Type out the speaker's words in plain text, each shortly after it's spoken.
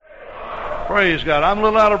Praise God. I'm a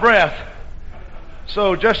little out of breath.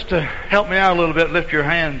 So just to help me out a little bit, lift your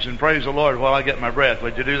hands and praise the Lord while I get my breath.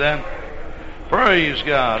 Would you do that? Praise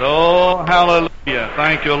God. Oh, hallelujah.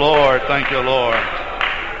 Thank you, Lord. Thank you, Lord.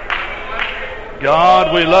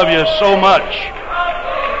 God, we love you so much.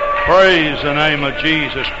 Praise the name of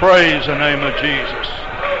Jesus. Praise the name of Jesus.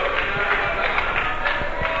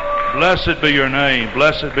 Blessed be your name.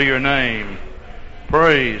 Blessed be your name.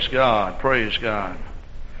 Praise God. Praise God.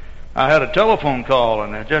 I had a telephone call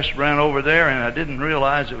and I just ran over there and I didn't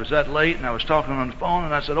realize it was that late, and I was talking on the phone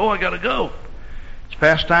and I said, I got to go. It's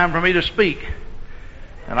past time for me to speak.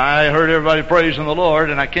 And I heard everybody praising the Lord,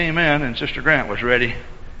 and I came in and Sister Grant was ready to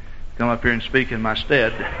come up here and speak in my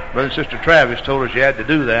stead. Brother and Sister Travis told her she had to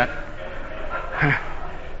do that.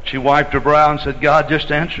 She wiped her brow and said, God just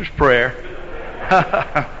answers prayer.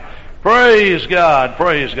 Praise God,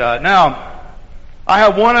 praise God. Now, I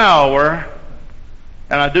have 1 hour,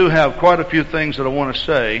 and I do have quite a few things that I want to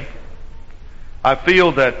say. I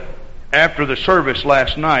feel that after the service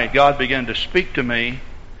last night, God began to speak to me.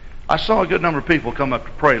 I saw a good number of people come up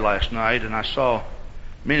to pray last night, and I saw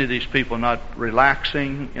many of these people not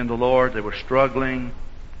relaxing in the Lord. They were struggling.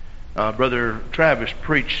 Brother Travis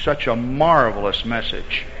preached such a marvelous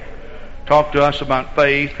message. Talked to us about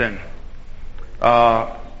faith, and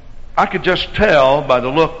I could just tell by the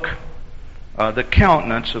look, the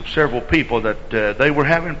countenance of several people that they were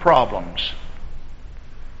having problems.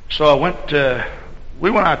 So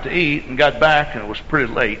we went out to eat and got back, and it was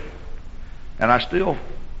pretty late. And I still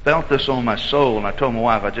felt this on my soul, and I told my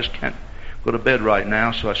wife, I just can't go to bed right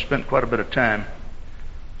now. So I spent quite a bit of time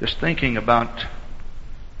just thinking about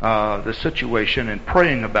the situation and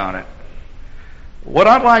praying about it. What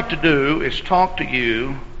I'd like to do is talk to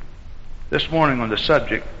you this morning on the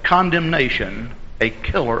subject, condemnation, a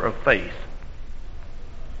killer of faith.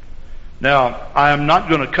 Now, I am not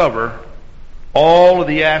going to cover all of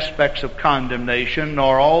the aspects of condemnation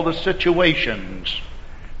nor all the situations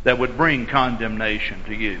that would bring condemnation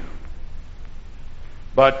to you.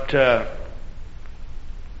 But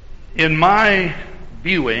in my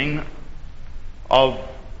viewing of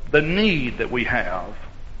the need that we have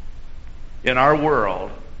in our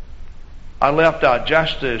world, I left out,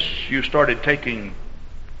 just as you started taking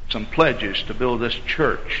some pledges to build this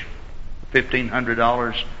church,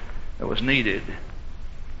 $1,500 that was needed,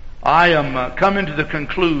 I am coming to the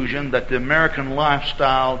conclusion that the American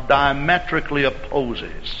lifestyle diametrically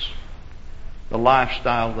opposes the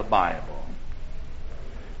lifestyle of the Bible.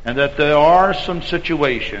 And that there are some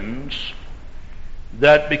situations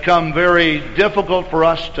that become very difficult for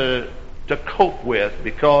us to cope with,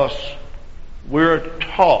 because we're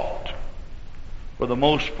taught, for the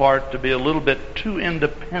most part, to be a little bit too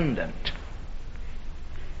independent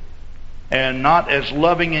and not as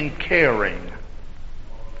loving and caring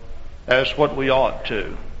as what we ought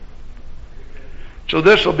to. So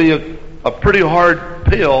this will be a pretty hard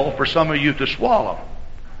pill for some of you to swallow.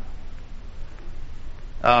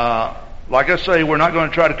 Like I say, we're not going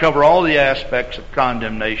to try to cover all the aspects of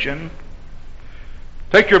condemnation.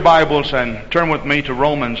 Take your Bibles and turn with me to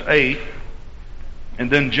Romans 8, and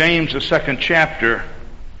then James, the 2nd chapter,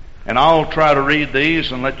 and I'll try to read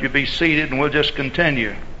these and let you be seated, and we'll just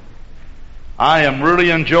continue. I am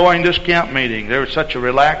really enjoying this camp meeting. There's such a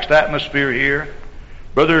relaxed atmosphere here.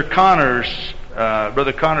 Brother Connor's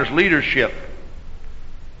leadership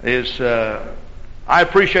is, I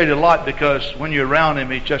appreciate it a lot, because when you're around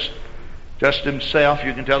him, he's just himself.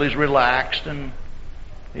 You can tell he's relaxed, and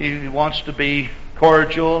he wants to be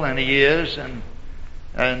cordial, and he is,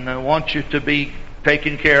 and wants you to be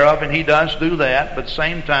taken care of, and he does do that, but at the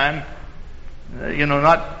same time,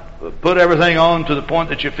 not put everything on to the point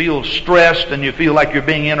that you feel stressed and you feel like you're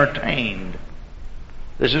being entertained.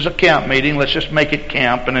 This is a camp meeting. Let's just make it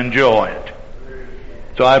camp and enjoy it.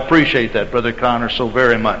 So I appreciate that, Brother Connor, so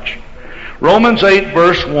very much. Romans 8,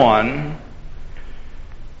 verse 1.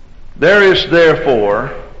 There is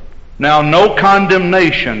therefore now no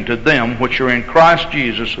condemnation to them which are in Christ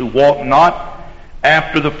Jesus, who walk not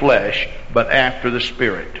after the flesh, but after the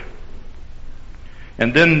Spirit.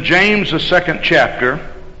 And then James, the 2nd chapter,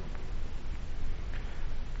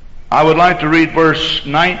 I would like to read verse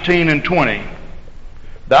 19 and 20.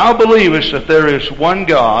 Thou believest that there is one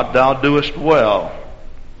God, thou doest well.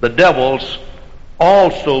 The devils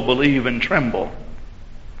also believe and tremble.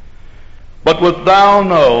 But wilt thou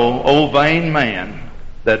know, O vain man,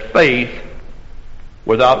 that faith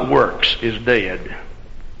without works is dead?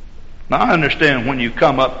 Now I understand when you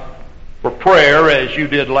come up for prayer, as you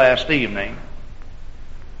did last evening,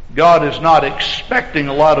 God is not expecting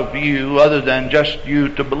a lot of you other than just you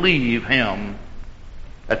to believe Him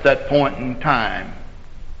at that point in time.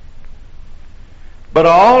 But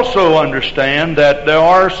I also understand that there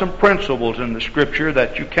are some principles in the Scripture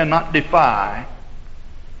that you cannot defy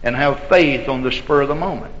and have faith on the spur of the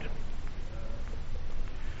moment.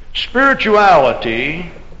 Spirituality,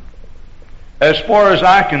 as far as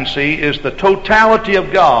I can see, is the totality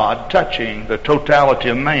of God touching the totality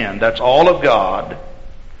of man. That's all of God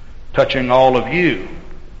touching all of you.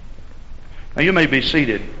 Now you may be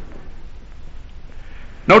seated.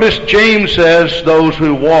 Notice James says those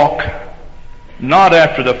who walk not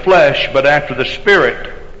after the flesh but after the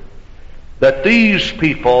Spirit, that these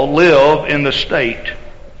people live in the state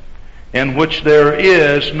in which there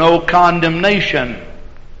is no condemnation.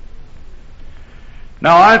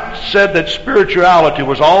 Now I said that spirituality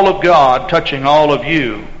was all of God touching all of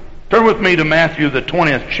you. Turn with me to Matthew the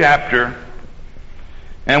 20th chapter,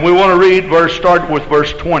 and we want to start with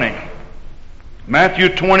verse 20. Matthew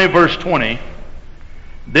 20 verse 20.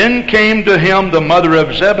 Then came to him the mother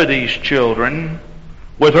of Zebedee's children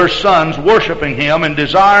with her sons, worshiping him and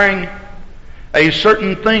desiring a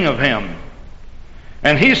certain thing of him.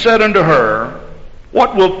 And he said unto her,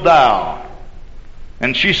 What wilt thou?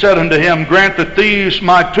 And she said unto him, Grant that these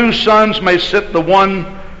my two sons may sit, the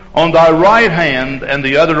one on thy right hand and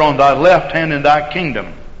the other on thy left hand in thy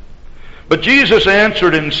kingdom. But Jesus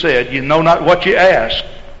answered and said, You know not what ye ask.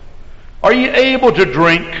 Are ye able to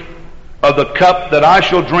drink of the cup that I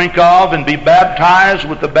shall drink of, and be baptized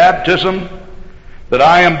with the baptism that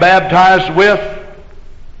I am baptized with?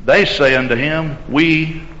 They say unto him,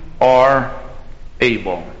 We are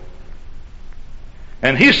able.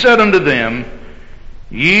 And he said unto them,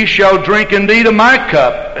 Ye shall drink indeed of my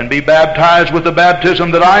cup, and be baptized with the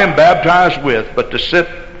baptism that I am baptized with, but to sit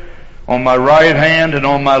on my right hand and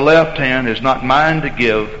on my left hand is not mine to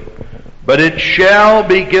give, but it shall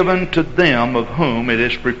be given to them of whom it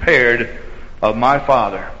is prepared of my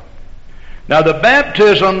Father. Now the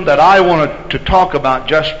baptism that I wanted to talk about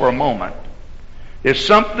just for a moment is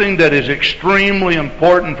something that is extremely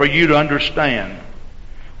important for you to understand.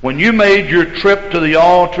 When you made your trip to the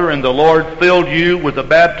altar and the Lord filled you with the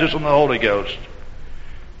baptism of the Holy Ghost,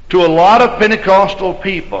 to a lot of Pentecostal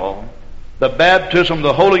people, the baptism of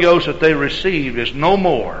the Holy Ghost that they received is no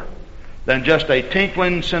more than just a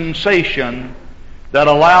tinkling sensation that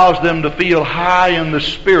allows them to feel high in the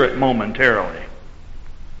Spirit momentarily.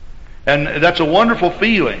 And that's a wonderful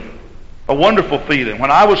feeling. A wonderful feeling. When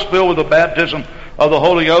I was filled with the baptism of the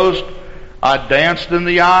Holy Ghost, I danced in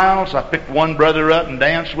the aisles. I picked one brother up and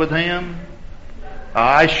danced with him.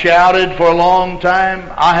 I shouted for a long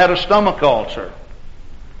time. I had a stomach ulcer.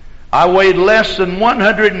 I weighed less than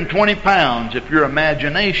 120 pounds, if your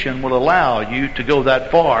imagination will allow you to go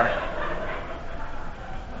that far.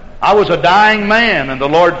 I was a dying man, and the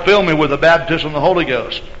Lord filled me with the baptism of the Holy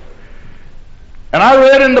Ghost. And I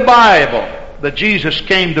read in the Bible that Jesus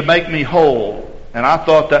came to make me whole, and I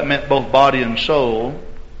thought that meant both body and soul,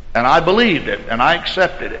 and I believed it, and I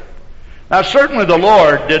accepted it. Now certainly the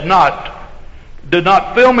Lord did not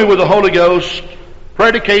fill me with the Holy Ghost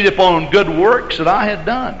predicated upon good works that I had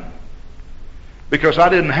done, because I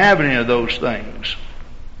didn't have any of those things.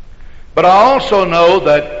 But I also know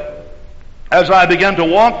that as I began to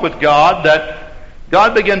walk with God, that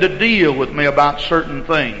God began to deal with me about certain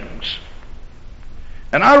things.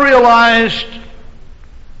 And I realized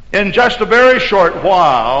in just a very short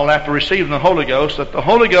while after receiving the Holy Ghost that the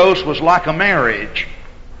Holy Ghost was like a marriage.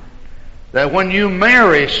 That when you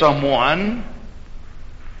marry someone,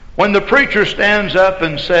 when the preacher stands up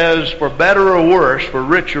and says, for better or worse, for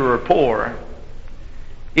richer or poor,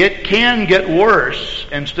 it can get worse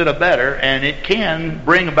instead of better, and it can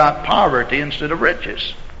bring about poverty instead of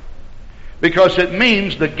riches. Because it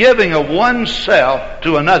means the giving of oneself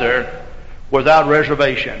to another without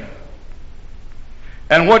reservation.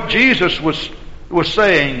 And what Jesus was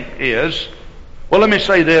saying is, well, let me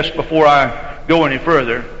say this before I go any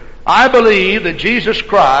further. I believe that Jesus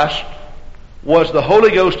Christ was the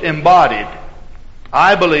Holy Ghost embodied.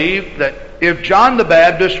 I believe that if John the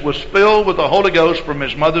Baptist was filled with the Holy Ghost from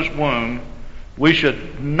his mother's womb, we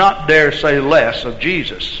should not dare say less of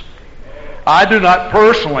Jesus. I do not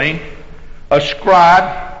personally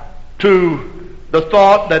ascribe to the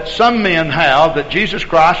thought that some men have that Jesus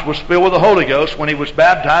Christ was filled with the Holy Ghost when he was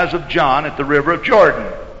baptized of John at the river of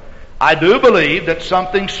Jordan. I do believe that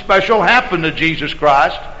something special happened to Jesus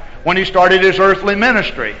Christ when he started his earthly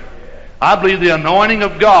ministry. I believe the anointing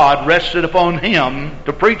of God rested upon him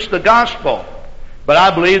to preach the gospel. But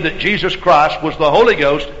I believe that Jesus Christ was the Holy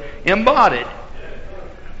Ghost embodied.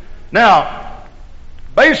 Now,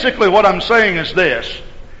 basically what I'm saying is this,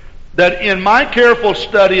 that in my careful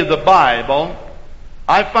study of the Bible,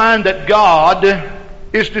 I find that God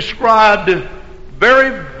is described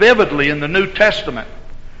very vividly in the New Testament.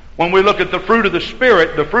 When we look at the fruit of the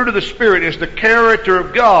Spirit is the character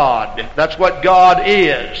of God. That's what God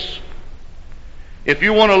is. If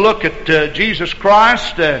you want to look at Jesus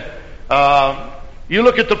Christ, you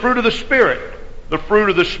look at the fruit of the Spirit. The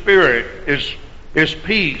fruit of the Spirit is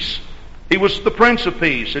peace. He was the Prince of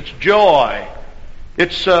Peace. It's joy.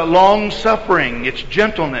 It's long-suffering. It's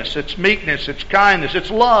gentleness. It's meekness. It's kindness.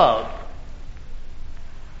 It's love.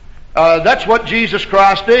 That's what Jesus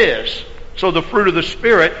Christ is. So the fruit of the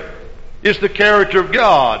Spirit is the character of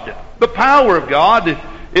God. The power of God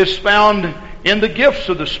is found in the gifts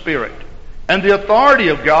of the Spirit. And the authority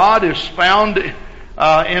of God is found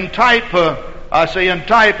in type.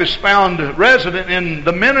 Is found resident in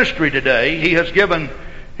the ministry today. He has given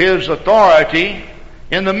His authority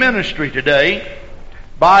in the ministry today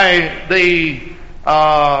by the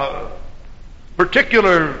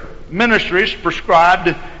particular ministries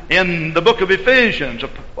prescribed in the book of Ephesians,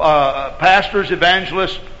 pastors,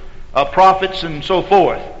 evangelists, prophets, and so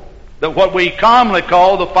forth. That what we commonly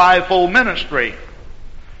call the fivefold ministry.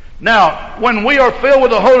 Now, when we are filled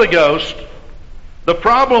with the Holy Ghost, the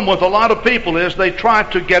problem with a lot of people is they try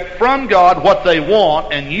to get from God what they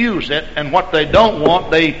want and use it, and what they don't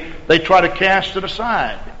want, they try to cast it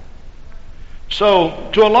aside. So,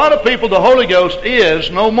 to a lot of people, the Holy Ghost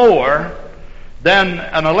is no more than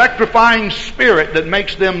an electrifying spirit that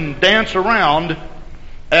makes them dance around,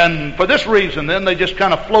 and for this reason, then they just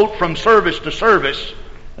kind of float from service to service,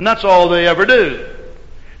 and that's all they ever do.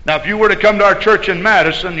 Now, if you were to come to our church in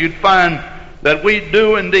Madison, you'd find that we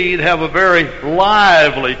do indeed have a very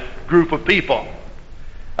lively group of people.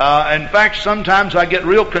 In fact, sometimes I get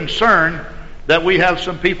real concerned that we have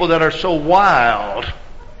some people that are so wild.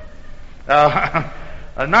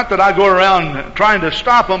 Not that I go around trying to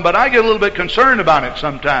stop them, but I get a little bit concerned about it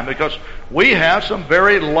sometimes, because we have some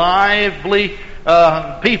very lively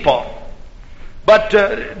people. But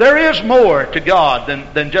there is more to God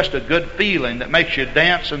than just a good feeling that makes you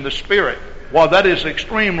dance in the Spirit. While that is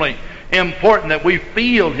extremely important that we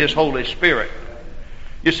feel His Holy Spirit.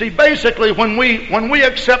 You see, basically, when we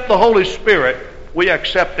accept the Holy Spirit, we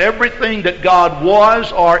accept everything that God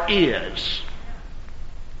was or is.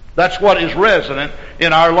 That's what is resident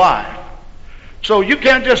in our life. So you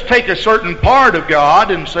can't just take a certain part of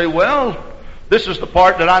God and say, well, this is the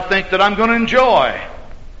part that I think that I'm going to enjoy.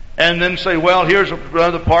 And then say, well, here's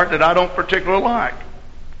another part that I don't particularly like.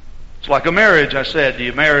 It's like a marriage, I said. Do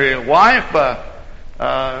you marry a wife? But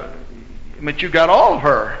you got all of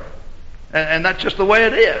her. And that's just the way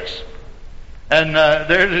it is. And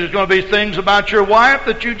there's going to be things about your wife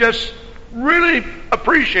that you just really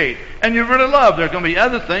appreciate and you really love. There's going to be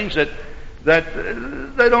other things that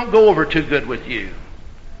they don't go over too good with you.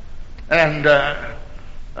 And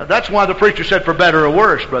that's why the preacher said, for better or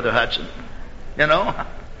worse, Brother Hudson. You know?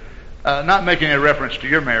 Not making a reference to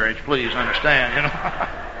your marriage, please understand, you know.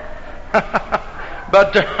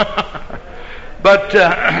 But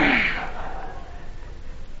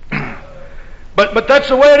that's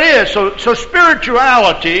the way it is. So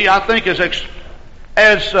spirituality, I think, is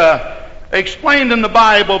as explained in the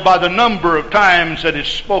Bible by the number of times that it's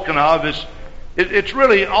spoken of, it's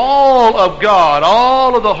really all of God,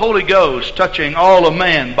 all of the Holy Ghost touching all of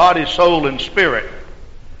man, body, soul, and spirit.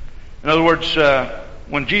 In other words,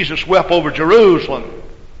 when Jesus wept over Jerusalem,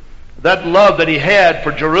 that love that He had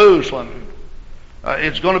for Jerusalem,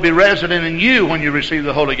 it's going to be resident in you when you receive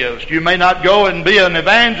the Holy Ghost. You may not go and be an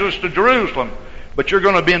evangelist to Jerusalem, but you're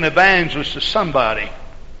going to be an evangelist to somebody.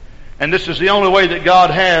 And this is the only way that God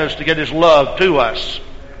has to get His love to us.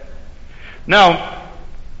 Now,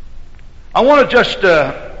 I want to just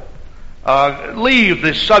leave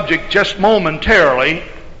this subject just momentarily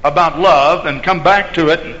about love and come back to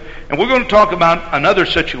it. And we're going to talk about another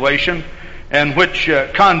situation in which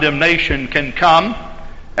condemnation can come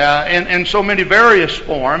in so many various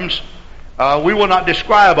forms. We will not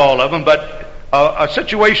describe all of them, but a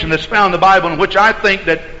situation that's found in the Bible in which I think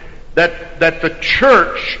that the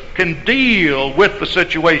church can deal with the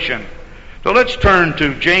situation. So let's turn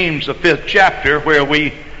to James, the 5th chapter, where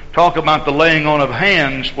we talk about the laying on of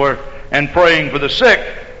hands and praying for the sick.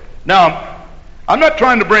 Now, I'm not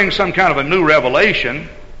trying to bring some kind of a new revelation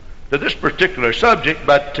to this particular subject,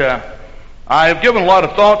 but I have given a lot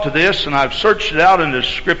of thought to this, and I've searched it out in the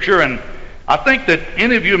Scripture, and I think that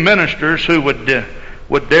any of you ministers who would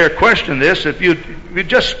dare question this, if you'd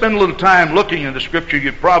just spend a little time looking in the Scripture,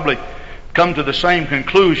 you'd probably come to the same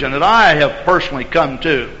conclusion that I have personally come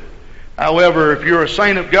to. However, if you're a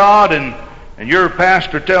saint of God and your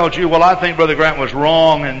pastor tells you, well, I think Brother Grant was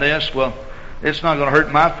wrong in this, well, it's not going to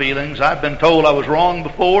hurt my feelings. I've been told I was wrong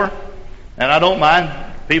before, and I don't mind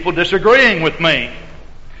people disagreeing with me.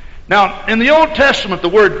 Now, in the Old Testament, the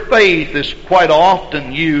word faith is quite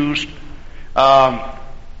often used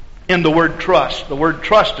in the word trust. The word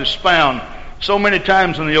trust is found so many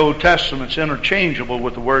times in the Old Testament. It's interchangeable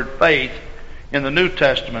with the word faith in the New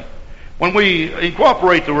Testament. When we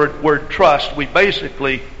incorporate the word trust, we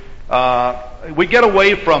basically we get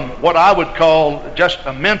away from what I would call just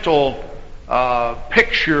a mental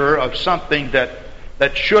picture of something that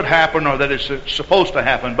should happen or that is supposed to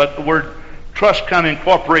happen. But the word trust kind of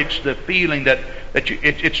incorporates the feeling that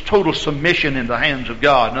it's total submission in the hands of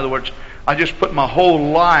God. In other words, I just put my whole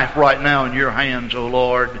life right now in your hands, O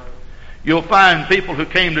Lord. You'll find people who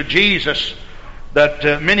came to Jesus that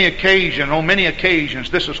on many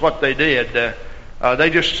occasions, this is what they did. They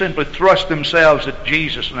just simply thrust themselves at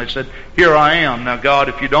Jesus and they said, "Here I am. Now, God,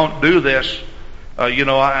 if you don't do this,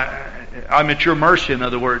 I'm at your mercy." In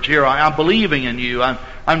other words, here I'm believing in you.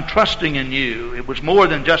 I'm trusting in you. It was more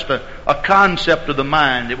than just a concept of the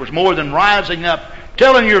mind. It was more than rising up,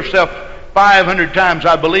 telling yourself 500 times,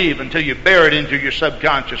 "I believe," until you bear it into your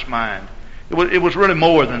subconscious mind. It was really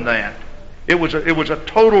more than that. It was a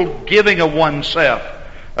total giving of oneself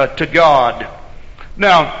to God.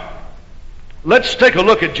 Now, let's take a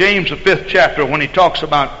look at James, the 5th chapter, when he talks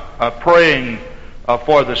about praying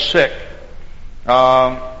for the sick.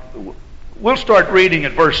 We'll start reading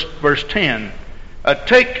at verse 10.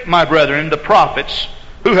 "Take, my brethren, the prophets,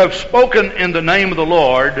 who have spoken in the name of the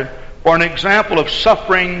Lord, for an example of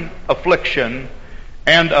suffering, affliction,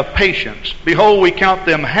 and of patience. Behold, we count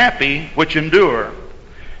them happy which endure.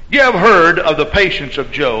 Ye have heard of the patience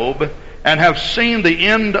of Job, and have seen the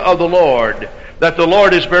end of the Lord, that the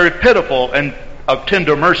Lord is very pitiful and of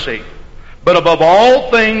tender mercy. But above all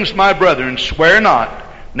things, my brethren, swear not,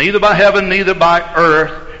 neither by heaven, neither by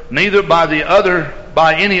earth, neither by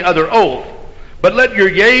any other oath. But let your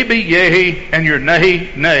yea be yea, and your nay,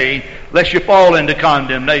 nay, lest you fall into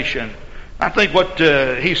condemnation." I think what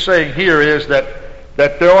he's saying here is that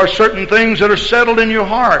there are certain things that are settled in your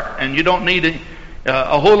heart, and you don't need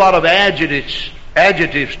a whole lot of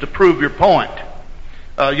adjectives to prove your point.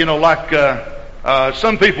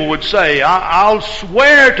 Some people would say, I'll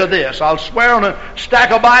swear to this. I'll swear on a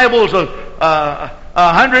stack of Bibles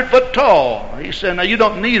 100 foot tall. He said, now you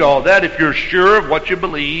don't need all that if you're sure of what you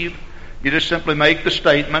believe. You just simply make the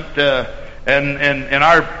statement. And in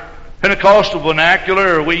our Pentecostal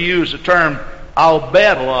vernacular, we use the term, "I'll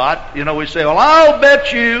bet" a lot. We say, "Well, I'll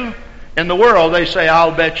bet you." In the world, they say,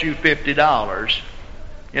 "I'll bet you $50."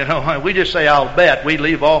 We just say, "I'll bet." We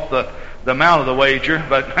leave off the amount of the wager,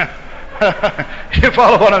 but you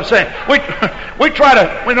follow what I'm saying? We're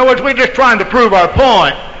just trying to prove our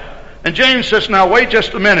point. And James says, now wait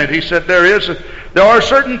just a minute. He said, there are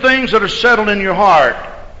certain things that are settled in your heart.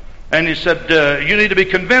 And he said, you need to be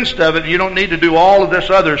convinced of it. You don't need to do all of this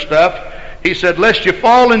other stuff. He said, lest you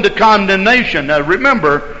fall into condemnation. Now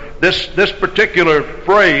remember this particular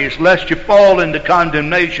phrase, lest you fall into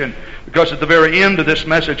condemnation, because at the very end of this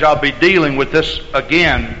message I'll be dealing with this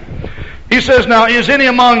again. He says, now is any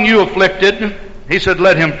among you afflicted? He said,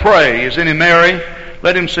 let him pray. Is any merry?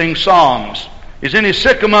 Let him sing psalms. Is any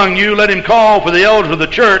sick among you? Let him call for the elders of the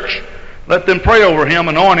church. Let them pray over him,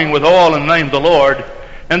 anointing with oil in the name of the Lord.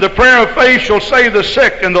 And the prayer of faith shall save the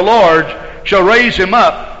sick, and the Lord shall raise him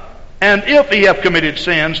up. And if he have committed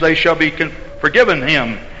sins, they shall be forgiven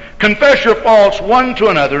him. Confess your faults one to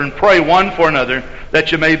another, and pray one for another,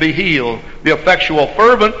 that you may be healed. The effectual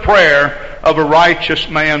fervent prayer of a righteous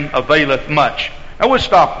man availeth much. Now we'll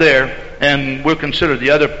stop there, and we'll consider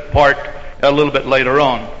the other part a little bit later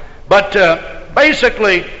on. But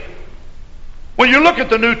basically, when you look at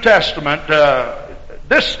the New Testament,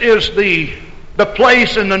 this is the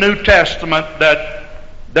place in the New Testament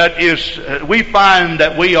that is, we find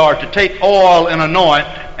that we are to take oil and anoint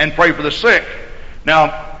and pray for the sick.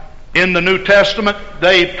 Now, in the New Testament,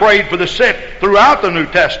 they prayed for the sick throughout the New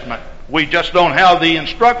Testament. We just don't have the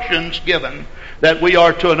instructions given that we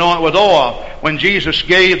are to anoint with oil. When Jesus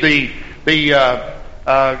gave the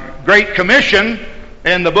Great Commission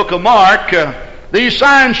in the book of Mark, these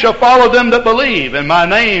signs shall follow them that believe. In my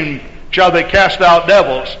name shall they cast out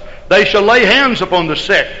devils. They shall lay hands upon the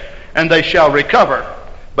sick, and they shall recover.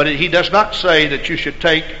 But he does not say that you should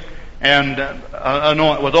take and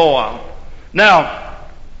anoint with oil. Now,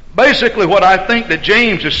 basically what I think that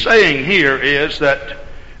James is saying here is that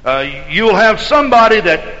you'll have somebody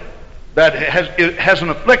that has an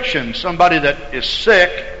affliction, somebody that is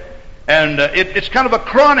sick, and it's kind of a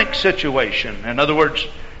chronic situation. In other words,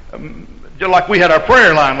 like we had our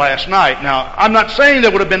prayer line last night. Now, I'm not saying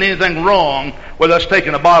there would have been anything wrong with us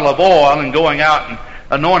taking a bottle of oil and going out and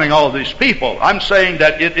anointing all of these people. I'm saying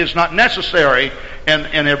that it is not necessary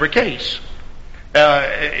in every case.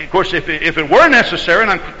 Of course, if it were necessary,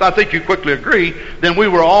 and I think you quickly agree, then we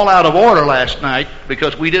were all out of order last night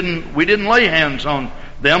because we didn't lay hands on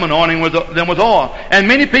them, anointing them with oil. And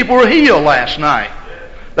many people were healed last night.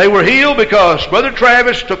 They were healed because Brother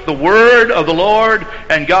Travis took the word of the Lord,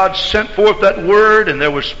 and God sent forth that word, and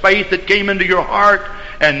there was faith that came into your heart,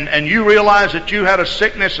 and you realized that you had a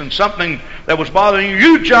sickness and something that was bothering you.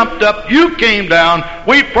 You jumped up, you came down,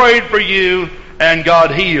 we prayed for you, and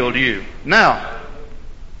God healed you. Now,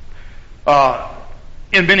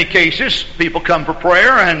 in many cases, people come for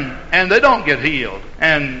prayer and they don't get healed.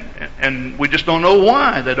 And we just don't know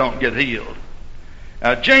why they don't get healed.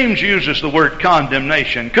 James uses the word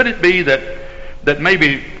condemnation. Could it be that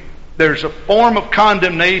maybe there's a form of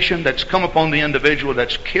condemnation that's come upon the individual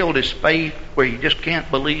that's killed his faith, where he just can't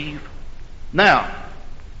believe? Now,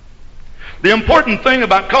 the important thing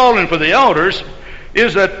about calling for the elders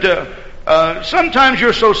is that sometimes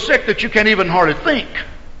you're so sick that you can't even hardly think,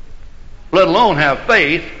 let alone have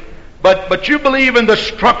faith, but you believe in the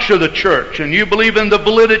structure of the church, and you believe in the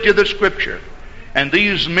validity of the Scripture. And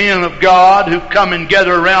these men of God who come and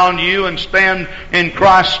gather around you and stand in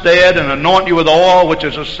Christ's stead and anoint you with oil, which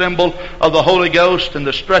is a symbol of the Holy Ghost, and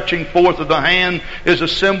the stretching forth of the hand is a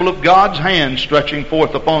symbol of God's hand stretching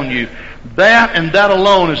forth upon you. That and that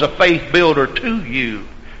alone is a faith builder to you.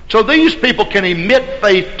 So these people can emit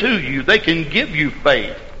faith to you. They can give you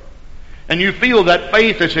faith. And you feel that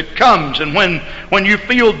faith as it comes. And when you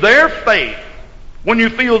feel their faith,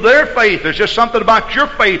 there's just something about your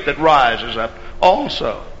faith that rises up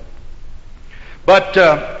also. But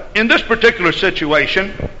in this particular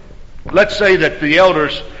situation, let's say that the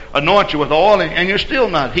elders anoint you with oil and you're still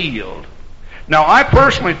not healed. Now, I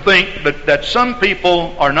personally think that some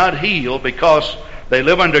people are not healed because they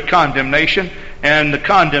live under condemnation, and the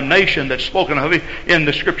condemnation that's spoken of in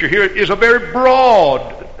the Scripture here is a very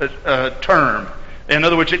broad term. In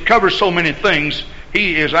other words, it covers so many things.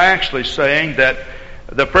 He is actually saying that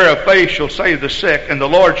the prayer of faith shall save the sick, and the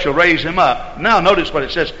Lord shall raise him up. Now notice what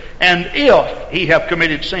it says, and if he have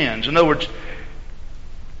committed sins. In other words,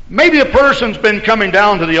 maybe a person's been coming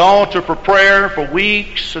down to the altar for prayer for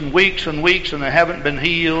weeks and weeks and weeks, and they haven't been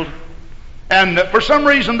healed. And for some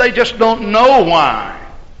reason they just don't know why.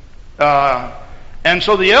 And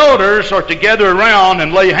so the elders are to gather around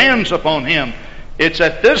and lay hands upon him. It's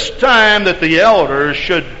at this time that the elders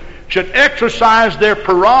should exercise their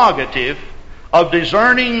prerogative of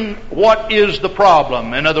discerning what is the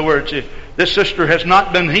problem. In other words, if this sister has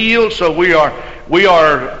not been healed, so we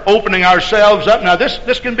are opening ourselves up. Now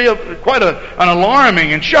this can be quite an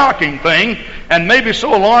alarming and shocking thing, and maybe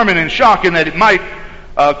so alarming and shocking that it might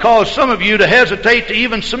cause some of you to hesitate to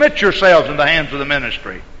even submit yourselves in the hands of the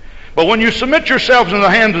ministry. But when you submit yourselves in the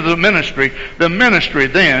hands of the ministry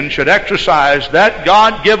then should exercise that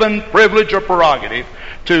God-given privilege or prerogative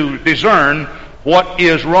to discern what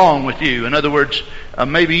is wrong with you. In other words,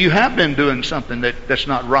 maybe you have been doing something that's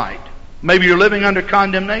not right. Maybe you're living under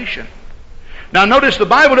condemnation. Now notice the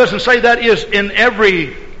Bible doesn't say that is in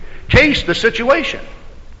every case the situation.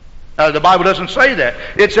 The Bible doesn't say that.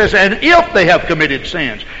 It says, and if they have committed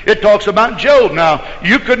sins. It talks about Job. Now,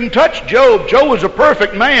 you couldn't touch Job. Job was a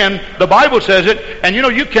perfect man. The Bible says it. And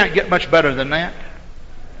you can't get much better than that.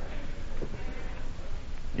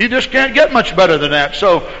 You just can't get much better than that.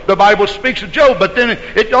 So the Bible speaks of Job, but then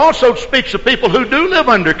it also speaks of people who do live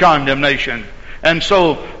under condemnation. And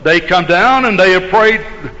so they come down and they have prayed.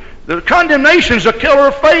 The condemnation is a killer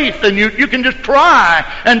of faith, and you can just try,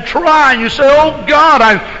 and you say, oh God,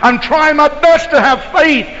 I'm trying my best to have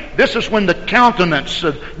faith. This is when the countenance,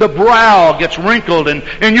 the brow gets wrinkled,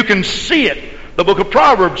 and you can see it. The book of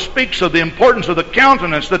Proverbs speaks of the importance of the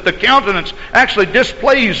countenance, that the countenance actually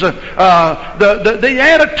displays the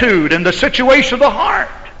attitude and the situation of the heart.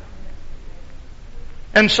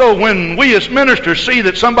 And so when we as ministers see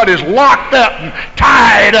that somebody's locked up and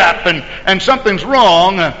tied up and something's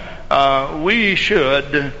wrong, we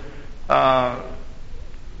should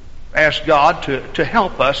ask God to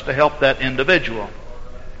help us, to help that individual.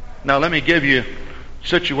 Now let me give you a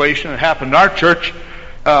situation that happened in our church.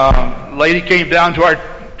 A lady came down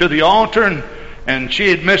to the altar, and she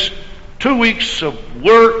had missed 2 weeks of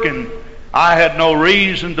work, and I had no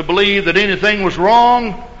reason to believe that anything was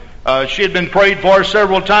wrong. She had been prayed for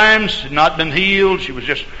several times, had not been healed. She was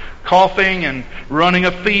just coughing and running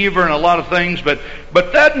a fever and a lot of things. But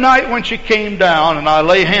that night when she came down and I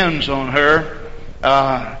lay hands on her,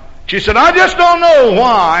 she said, I just don't know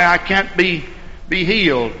why I can't be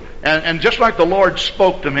healed. And just like the Lord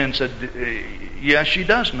spoke to me and said, yes, she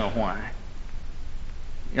does know why.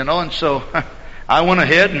 And so I went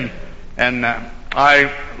ahead and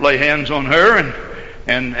I lay hands on her,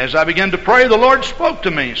 And as I began to pray, the Lord spoke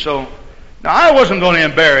to me. So now I wasn't going to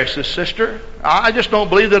embarrass this sister. I just don't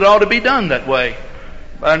believe that it ought to be done that way.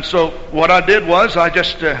 And so what I did was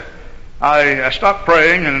I stopped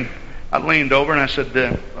praying and I leaned over and I said,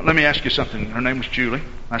 let me ask you something. Her name was Julie.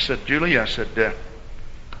 I said, Julie, I said,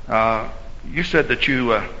 you said that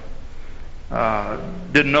you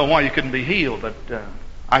didn't know why you couldn't be healed, but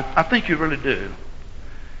I think you really do.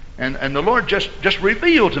 And the Lord just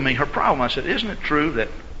revealed to me her problem. I said, isn't it true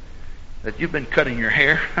that you've been cutting your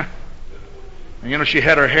hair? And she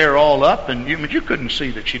had her hair all up, and you couldn't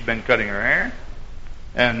see that she'd been cutting her hair.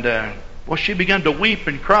 And she began to weep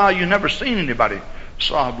and cry. You never seen anybody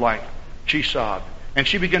sob like she sobbed. And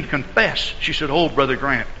she began to confess. She said, oh, Brother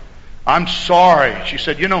Grant, I'm sorry. She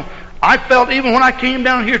said, I felt even when I came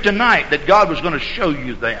down here tonight that God was going to show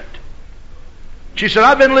you that. She said,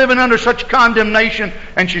 I've been living under such condemnation.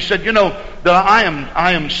 And she said, that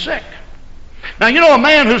I am sick. Now, a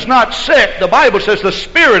man who's not sick, the Bible says the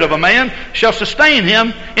spirit of a man shall sustain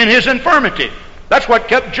him in his infirmity. That's what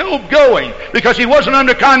kept Job going, because he wasn't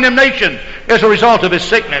under condemnation as a result of his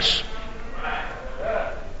sickness.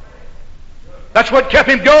 That's what kept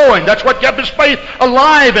him going. That's what kept his faith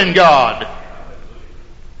alive in God.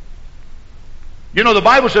 The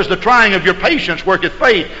Bible says the trying of your patience worketh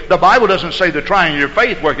faith. The Bible doesn't say the trying of your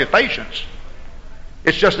faith worketh patience.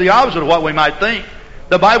 It's just the opposite of what we might think.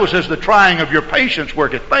 The Bible says the trying of your patience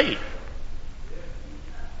worketh faith.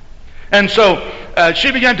 And so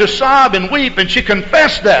she began to sob and weep, and she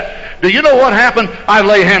confessed that. Do you know what happened? I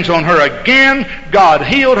lay hands on her again. God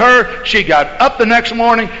healed her. She got up the next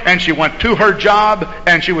morning, and she went to her job,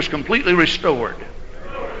 and she was completely restored.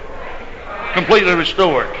 Completely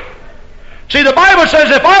restored. See, the Bible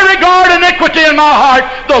says, if I regard iniquity in my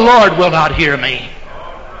heart, the Lord will not hear me.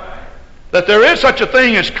 That there is such a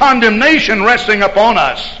thing as condemnation resting upon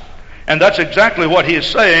us. And that's exactly what he is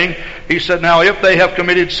saying. He said, now if they have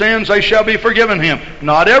committed sins, they shall be forgiven him.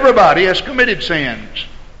 Not everybody has committed sins.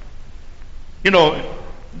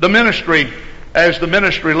 The ministry, as the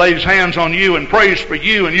ministry lays hands on you and prays for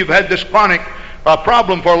you, and you've had this chronic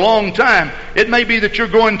problem for a long time, it may be that you're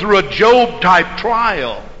going through a Job-type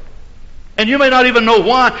trial. And you may not even know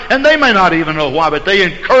why, and they may not even know why, but they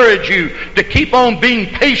encourage you to keep on being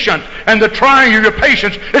patient, and the trying of your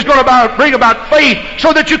patience is going to bring about faith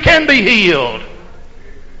so that you can be healed.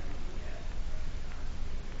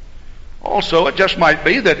 Also, it just might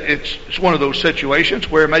be that it's one of those situations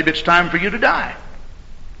where maybe it's time for you to die.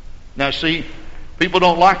 Now, see, people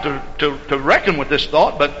don't like to reckon with this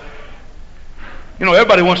thought, but,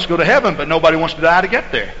 everybody wants to go to heaven, but nobody wants to die to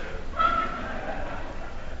get there.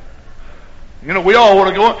 We all want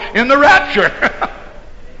to go in the rapture.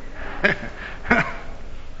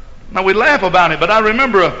 Now, we laugh about it, but I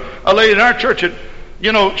remember a lady in our church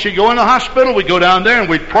she'd go in the hospital, we'd go down there and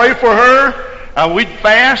we'd pray for her, we'd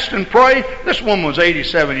fast and pray. This woman was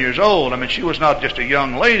 87 years old. She was not just a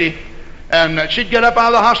young lady. And she'd get up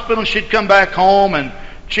out of the hospital and she'd come back home and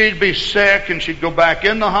she'd be sick and she'd go back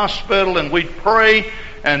in the hospital and we'd pray.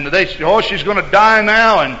 And they said, oh, she's going to die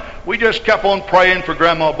now. And we just kept on praying for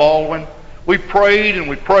Grandma Baldwin. We prayed and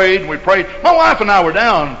we prayed and we prayed. My wife and I were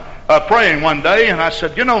down praying one day, and I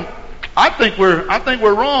said, I think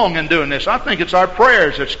we're wrong in doing this. I think it's our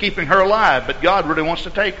prayers that's keeping her alive, but God really wants to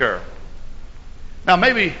take her. Now,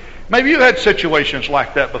 maybe you've had situations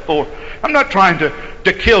like that before. I'm not trying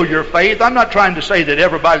to kill your faith. I'm not trying to say that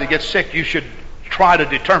everybody that gets sick, you should try to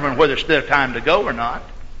determine whether it's their time to go or not.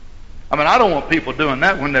 I don't want people doing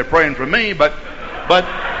that when they're praying for me, but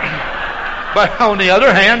on the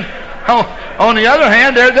other hand,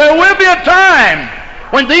 there will be a time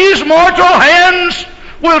when these mortal hands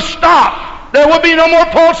will stop. There will be no more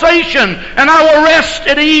pulsation, and I will rest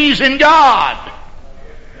at ease in God.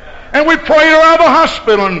 And we prayed her out of the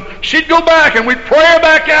hospital, and she'd go back, and we'd pray her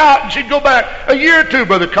back out, and she'd go back. A year or two,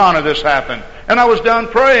 Brother Connor, this happened. And I was done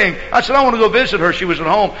praying. I said, I want to go visit her. She was at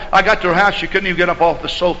home. I got to her house. She couldn't even get up off the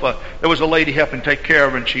sofa. There was a lady helping take care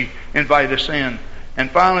of her, and she invited us in. And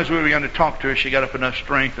finally, as we began to talk to her, she got up enough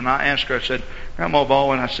strength, and I asked her, I said, Grandma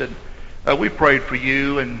Baldwin, I said, we prayed for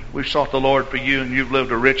you, and we've sought the Lord for you, and you've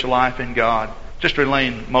lived a rich life in God. Sister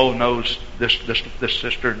Elaine Moe knows this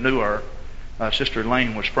sister, knew her. Sister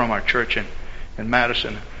Elaine was from our church in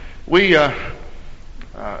Madison. We,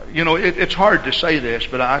 it's hard to say this,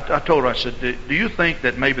 but I told her, I said, do you think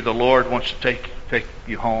that maybe the Lord wants to take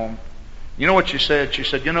you home? You know what she said? She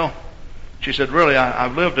said, she said, really,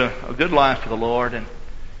 I've lived a good life for the Lord. And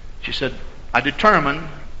she said, I determined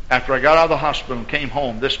after I got out of the hospital and came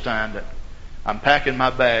home this time that I'm packing my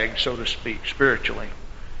bag, so to speak, spiritually,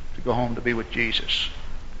 to go home to be with Jesus.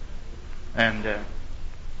 And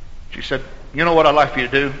she said, you know what I'd like for you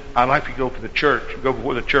to do? I'd like for you to go to the church, go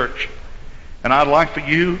before the church, and I'd like for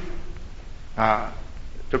you to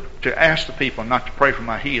ask the people not to pray for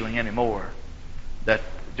my healing anymore. That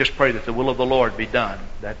just pray that the will of the Lord be done.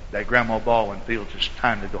 That Grandma Baldwin feels it's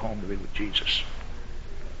time to go home to be with Jesus.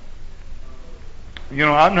 You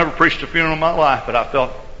know, I've never preached a funeral in my life, but I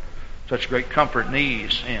felt such great comfort and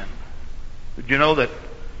ease in. Did you know that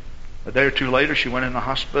a day or two later she went in the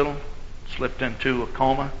hospital, slipped into a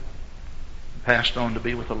coma, and passed on to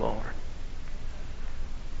be with the Lord?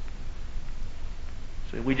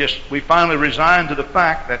 See, we finally resigned to the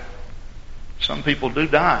fact that some people do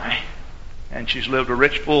die, and she's lived a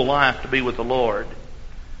rich, full life to be with the Lord.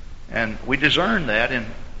 And we discern that in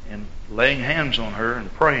laying hands on her and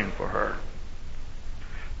praying for her.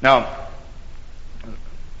 Now,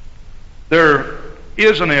 there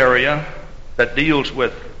is an area that deals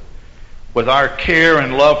with our care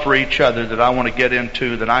and love for each other that I want to get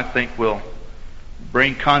into, that I think will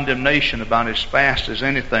bring condemnation about as fast as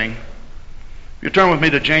anything. If you turn with me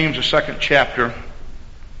to James, the 2nd chapter,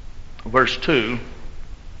 verse 2,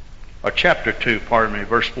 or chapter 2, pardon me,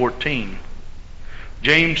 verse 14.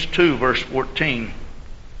 James 2, verse 14.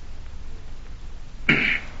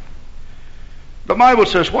 The Bible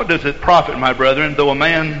says, "What doth it profit, my brethren, though a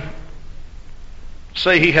man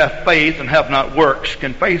say he hath faith and have not works?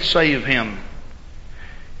 Can faith save him?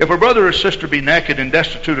 If a brother or sister be naked and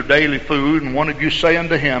destitute of daily food, and one of you say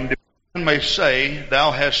unto him, one may say,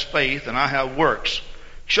 Thou hast faith, and I have works.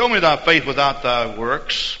 Show me thy faith without thy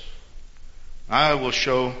works. I will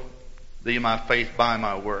show thee my faith by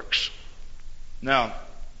my works." Now,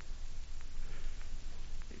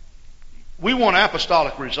 we want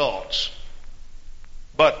apostolic results.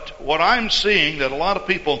 But what I'm seeing that a lot of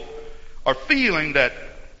people are feeling that,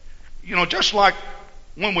 you know, just like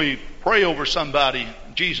when we pray over somebody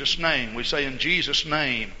in Jesus' name, we say in Jesus'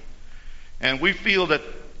 name, and we feel that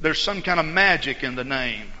there's some kind of magic in the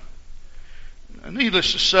name.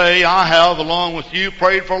 Needless to say, I have, along with you,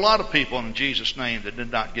 prayed for a lot of people in Jesus' name that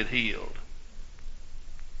did not get healed.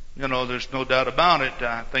 You know, there's no doubt about it.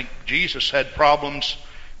 I think Jesus had problems,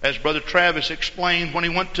 as Brother Travis explained, when he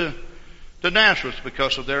went to Nazareth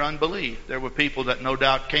because of their unbelief. There were people that no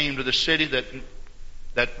doubt came to the city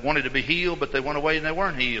that wanted to be healed, but they went away and they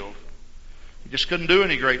weren't healed. He just couldn't do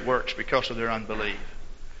any great works because of their unbelief.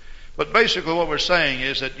 But basically what we're saying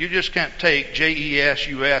is that you just can't take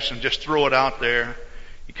Jesus and just throw it out there.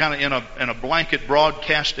 You kind of in a blanket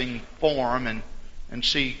broadcasting form and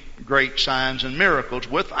see great signs and miracles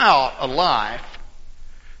without a life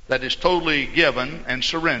that is totally given and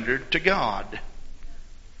surrendered to God.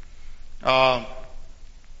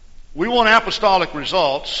 We want apostolic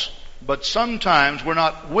results, but sometimes we're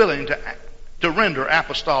not willing to render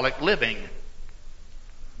apostolic living.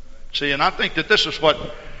 See, and I think that this is what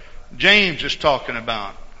James is talking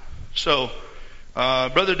about. So,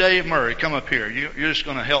 Brother Dave Murray, come up here. You're just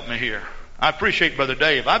going to help me here. I appreciate Brother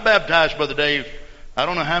Dave. I baptized Brother Dave, I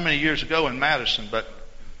don't know how many years ago in Madison, but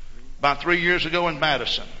about 3 years ago in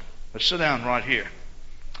Madison. Let's sit down right here.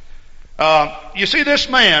 You see this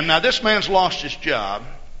man, now this man's lost his job.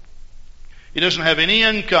 He doesn't have any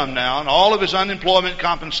income now, and all of his unemployment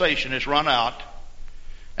compensation has run out.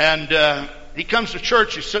 And he comes to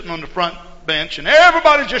church, he's sitting on the front bench, and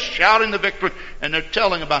everybody's just shouting the victory, and they're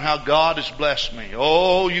telling about how God has blessed me.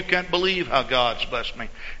 Oh, you can't believe how God's blessed me.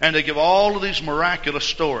 And they give all of these miraculous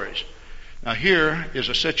stories. Now here is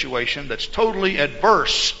a situation that's totally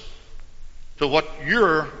adverse to what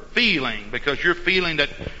you're feeling, because you're feeling that,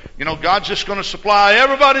 you know, God's just going to supply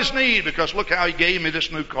everybody's need because look how He gave me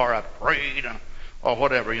this new car. I prayed, or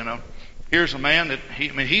whatever, you know. Here's a man that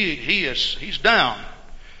he's down.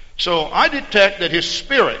 So I detect that his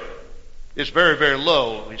spirit is very, very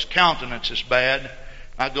low. His countenance is bad.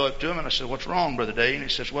 I go up to him and I said, "What's wrong, Brother Dave?" And he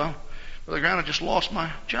says, "Well, Brother Grant, I just lost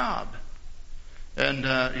my job."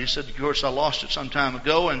 And he said, "Of course, I lost it some time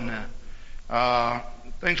ago, and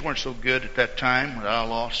things weren't so good at that time when I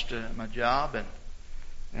lost my job."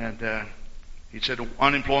 And he said,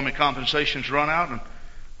 "Unemployment compensation's run out, and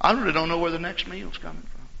I really don't know where the next meal's coming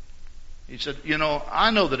from." He said, "You know,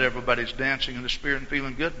 I know that everybody's dancing in the Spirit and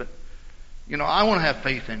feeling good, but, you know, I want to have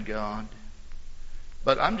faith in God.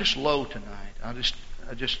 But I'm just low tonight.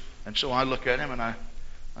 And so I look at him and I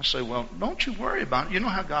say, "Well, don't you worry about it. You know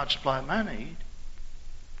how God supplied my need."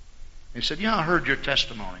 He said, "Yeah, I heard your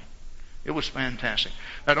testimony. It was fantastic.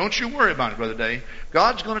 Now, don't you worry about it, Brother Dave.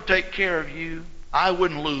 God's going to take care of you. I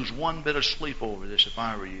wouldn't lose one bit of sleep over this if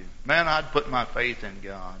I were you. Man, I'd put my faith in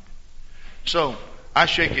God." So I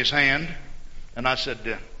shake his hand and I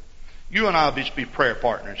said, "You and I will be prayer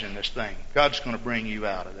partners in this thing. God's going to bring you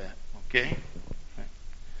out of that." Okay?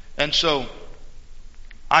 And so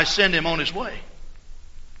I send him on his way.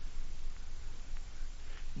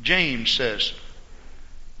 James says,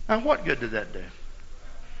 now what good did that do?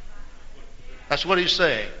 That's what he's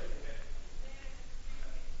saying.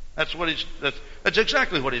 That's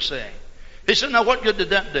exactly what he's saying. He said, now what good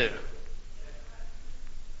did that do?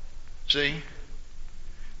 See?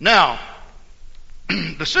 Now,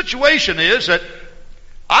 the situation is that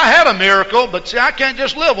I had a miracle, but see, I can't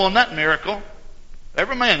just live on that miracle.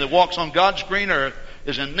 Every man that walks on God's green earth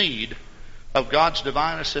is in need of God's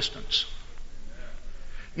divine assistance.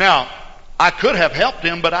 Now, I could have helped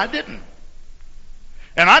him, but I didn't.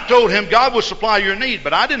 And I told him God will supply your need,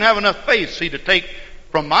 but I didn't have enough faith, see, to take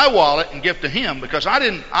from my wallet and give to him, because I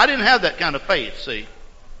didn't have that kind of faith, see.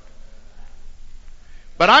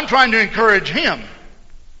 But I'm trying to encourage him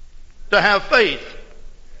to have faith.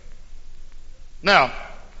 Now,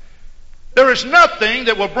 there is nothing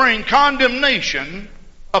that will bring condemnation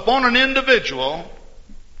upon an individual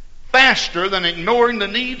faster than ignoring the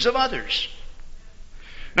needs of others.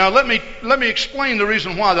 Now, let me explain the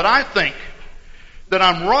reason why that I think that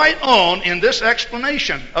I'm right on in this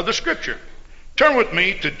explanation of the Scripture. Turn with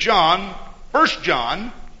me to John, 1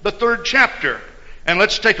 John, the 3rd chapter, and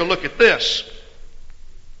let's take a look at this.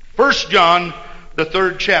 1 John, the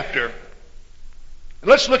 3rd chapter.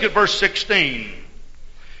 Let's look at verse 16.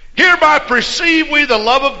 Hereby perceive we the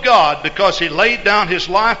love of God, because He laid down His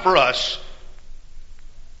life for us,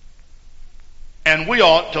 and we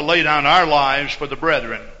ought to lay down our lives for the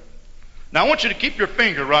brethren. Now I want you to keep your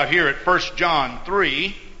finger right here at 1 John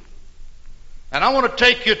 3, and I want to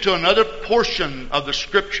take you to another portion of the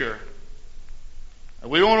Scripture.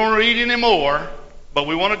 We don't want to read any more, but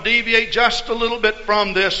we want to deviate just a little bit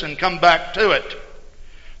from this and come back to it.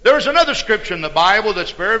 There's another Scripture in the Bible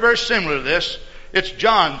that's very, very similar to this. It's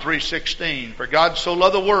John 3:16. For God so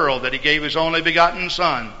loved the world that He gave His only begotten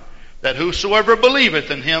Son, that whosoever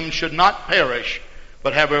believeth in Him should not perish,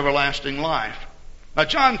 but have everlasting life. Now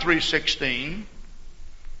John 3:16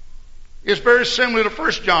 is very similar to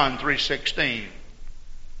 1 John 3:16,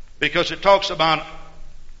 because it talks about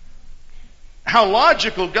how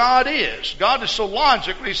logical God is. God is so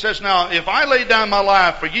logical. He says, now, if I lay down my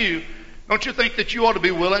life for you, don't you think that you ought to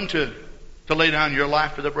be willing to lay down your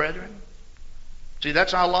life for the brethren? See,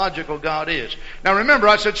 that's how logical God is. Now remember,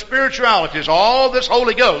 I said spirituality is all this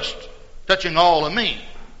Holy Ghost touching all of me.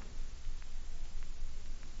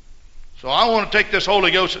 So I want to take this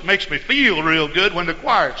Holy Ghost that makes me feel real good when the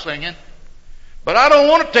choir's singing. But I don't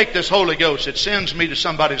want to take this Holy Ghost that sends me to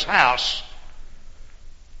somebody's house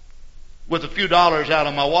with a few dollars out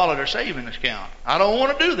of my wallet or savings account. I don't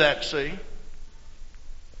want to do that, see.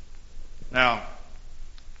 Now,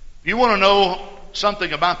 if you want to know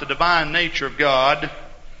something about the divine nature of God,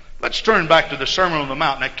 let's turn back to the Sermon on the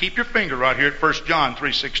Mount. Now keep your finger right here at 1 John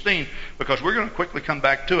 3:16, because we're going to quickly come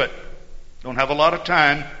back to it. Don't have a lot of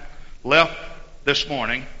time left this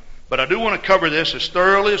morning, but I do want to cover this as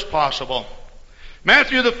thoroughly as possible.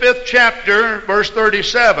 Matthew the 5th chapter, verse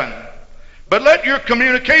 37. But let your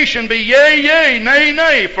communication be yea, yea, nay,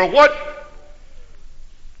 nay, for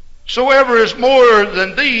whatsoever is more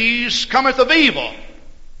than these cometh of evil.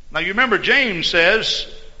 Now you remember James says,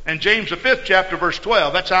 in James the 5th chapter, verse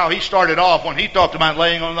 12, that's how he started off when he talked about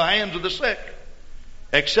laying on the hands of the sick.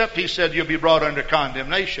 Except he said you'll be brought under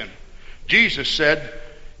condemnation. Jesus said,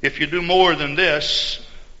 if you do more than this,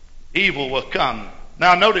 evil will come.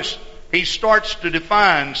 Now notice, he starts to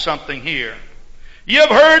define something here. Ye have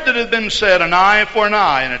heard that it hath been said, an eye for an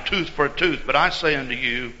eye, and a tooth for a tooth. But I say unto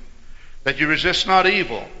you, that you resist not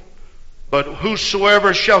evil. But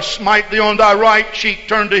whosoever shall smite thee on thy right cheek,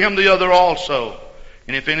 turn to him the other also.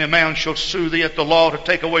 And if any man shall sue thee at the law to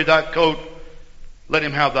take away thy coat, let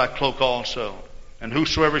him have thy cloak also. And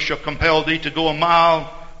whosoever shall compel thee to go a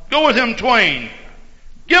mile, go with him twain.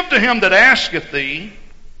 Give to him that asketh thee,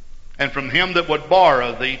 and from him that would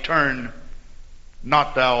borrow thee, turn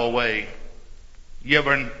not thou away.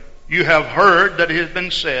 You have heard that it has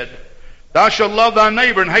been said, thou shalt love thy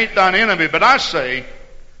neighbor and hate thine enemy. But I say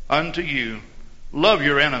unto you, love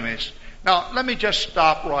your enemies. Now, let me just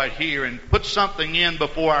stop right here and put something in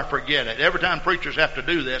before I forget it. Every time preachers have to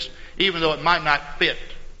do this, even though it might not fit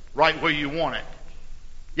right where you want it,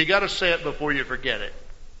 you got to say it before you forget it.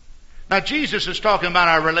 Now, Jesus is talking about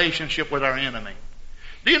our relationship with our enemy.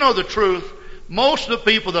 Do you know the truth? Most of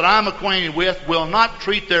the people that I'm acquainted with will not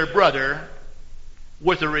treat their brother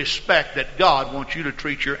with the respect that God wants you to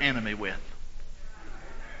treat your enemy with.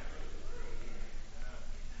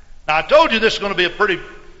 Now, I told you this is going to be a pretty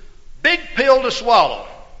big pill to swallow.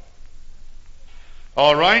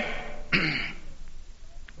 All right?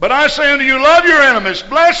 But I say unto you, love your enemies,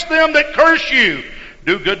 bless them that curse you,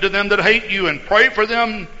 Do good to them that hate you, and pray for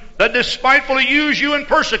them that despitefully use you and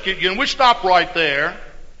persecute you. And we stop right there.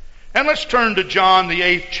 And let's turn to John, the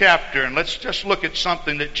 8th chapter, and let's just look at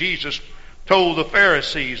something that Jesus told the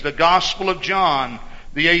Pharisees. The Gospel of John,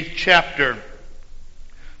 the 8th chapter.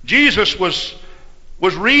 Jesus was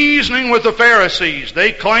reasoning with the Pharisees.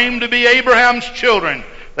 They claimed to be Abraham's children.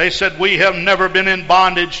 They said, we have never been in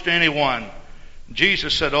bondage to anyone.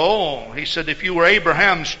 Jesus said, he said, if you were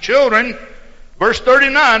Abraham's children, verse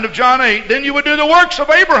 39 of John 8, then you would do the works of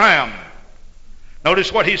Abraham.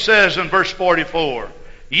 Notice what he says in verse 44.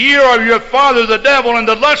 Ye are of your father the devil, and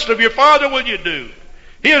the lust of your father will you do.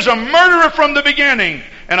 He is a murderer from the beginning,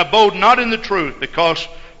 and abode not in the truth, because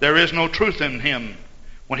there is no truth in him.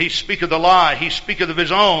 When he speaketh a lie, he speaketh of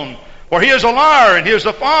his own, for he is a liar, and he is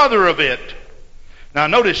the father of it. Now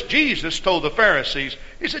notice, Jesus told the Pharisees,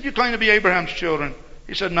 he said, you claim to be Abraham's children.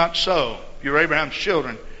 He said, not so. If you're Abraham's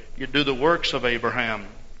children, you do the works of Abraham.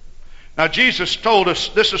 Now Jesus told us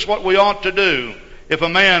this is what we ought to do. If a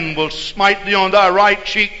man will smite thee on thy right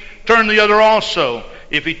cheek, turn the other also.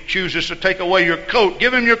 If he chooses to take away your coat,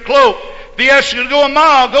 give him your cloak. If he asks you to go a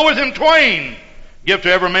mile, go with him twain. Give to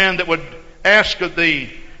every man that would ask of thee,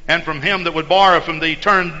 and from him that would borrow from thee,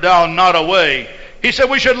 turn thou not away. He said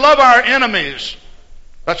we should love our enemies.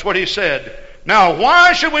 That's what he said. Now,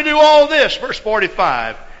 why should we do all this? Verse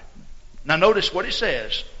 45. Now notice what he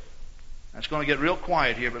says. It's going to get real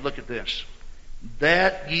quiet here, but look at this.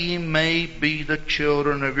 That ye may be the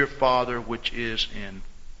children of your Father which is in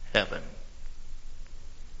heaven.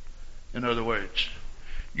 In other words,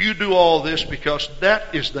 you do all this because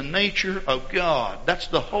that is the nature of God. That's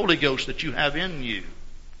the Holy Ghost that you have in you.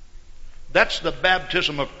 That's the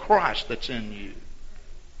baptism of Christ that's in you.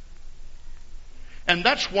 And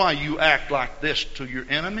that's why you act like this to your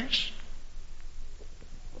enemies.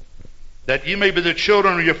 That ye may be the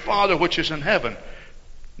children of your Father which is in heaven.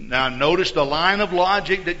 Now notice the line of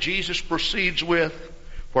logic that Jesus proceeds with.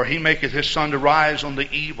 For he maketh his sun to rise on the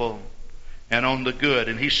evil and on the good,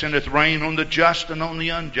 and he sendeth rain on the just and on the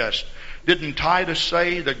unjust. Didn't Titus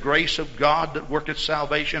say, the grace of God that worketh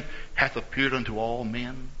salvation hath appeared unto all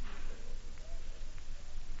men?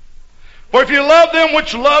 For if you love them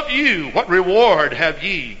which love you, what reward have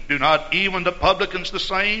ye? Do not even the publicans the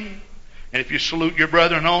same? And if you salute your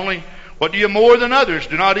brethren only, what do you more than others?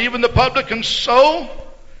 Do not even the publicans so?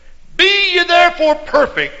 Be ye therefore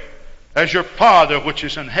perfect, as your Father which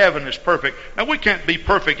is in heaven is perfect. Now we can't be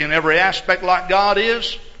perfect in every aspect like God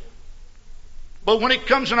is. But when it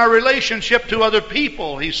comes in our relationship to other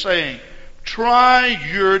people, he's saying, try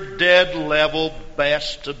your dead level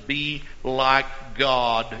best to be like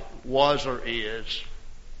God was or is.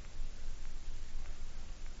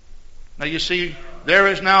 Now you see, there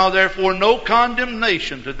is now therefore no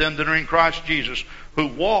condemnation to them that are in Christ Jesus, who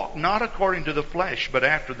walk not according to the flesh, but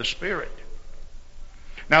after the Spirit.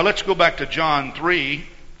 Now let's go back to John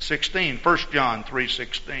 3:16. 1 John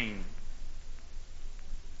 3:16.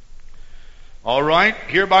 All right.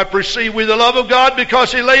 Hereby perceive we the love of God,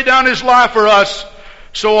 because he laid down his life for us.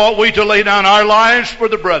 So ought we to lay down our lives for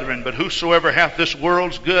the brethren. But whosoever hath this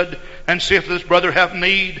world's good, and seeth his brother have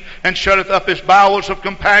need, and shutteth up his bowels of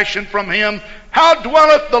compassion from him, how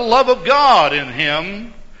dwelleth the love of God in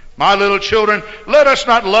him? My little children, let us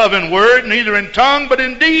not love in word, neither in tongue, but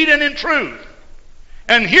in deed and in truth.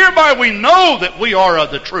 And hereby we know that we are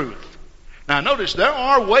of the truth. Now notice, there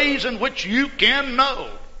are ways in which you can know.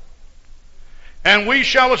 And we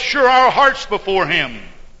shall assure our hearts before him.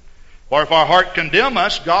 For if our heart condemn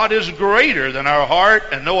us, God is greater than our heart,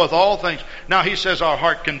 and knoweth all things. Now he says our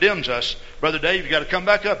heart condemns us. Brother Dave, you got to come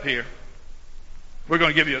back up here. We're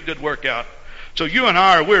going to give you a good workout. So you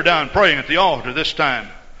and we're down praying at the altar this time.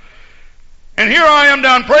 And here I am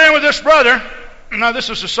down praying with this brother. Now this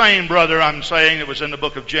is the same brother I'm saying that was in the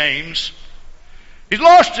book of James. He's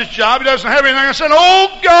lost his job. He doesn't have anything. I said,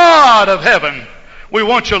 oh God of heaven, we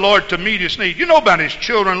want you, Lord, to meet his need. You know about his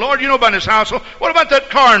children, Lord. You know about his household. What about that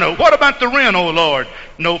car note? What about the rent, oh Lord?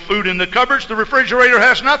 No food in the cupboards. The refrigerator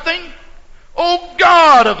has nothing. Oh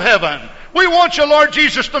God of heaven, we want you, Lord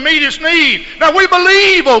Jesus, to meet his need. Now we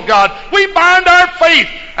believe, oh God. We bind our faith.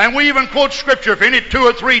 And we even quote Scripture, if any two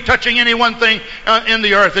or three touching any one thing in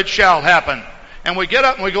the earth, it shall happen. And we get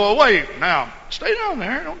up and we go away. Now, stay down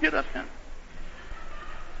there. Don't get up yet.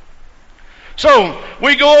 So,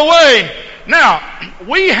 we go away. Now,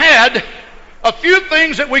 we had a few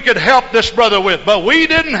things that we could help this brother with, but we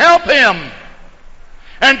didn't help him.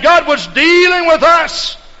 And God was dealing with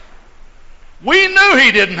us. We knew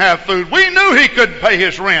he didn't have food. We knew he couldn't pay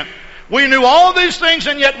his rent. We knew all these things,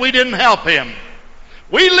 and yet we didn't help him.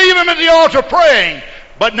 We leave him at the altar praying.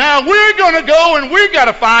 But now we're going to go and we've got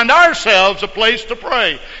to find ourselves a place to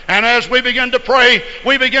pray. And as we begin to pray,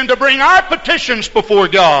 we begin to bring our petitions before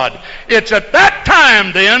God. It's at that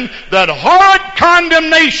time then that hard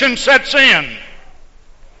condemnation sets in.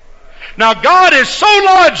 Now God is so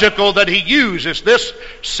logical that He uses this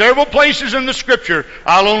several places in the Scripture.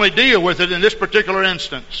 I'll only deal with it in this particular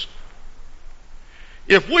instance.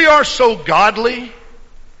 If we are so godly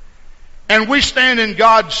and we stand in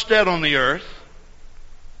God's stead on the earth,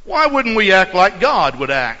 why wouldn't we act like God would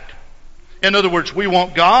act? In other words, we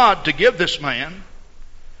want God to give this man.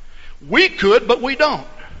 We could, but we don't.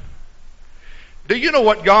 Do you know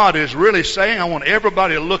what God is really saying? I want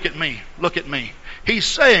everybody to look at me. Look at me. He's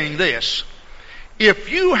saying this. If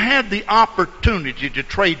you had the opportunity to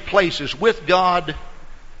trade places with God,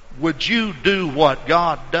 would you do what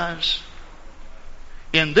God does?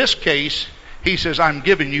 In this case, He says, I'm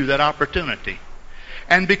giving you that opportunity.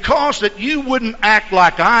 And because that you wouldn't act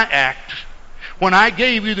like I act, when I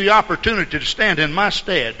gave you the opportunity to stand in my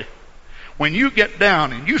stead, when you get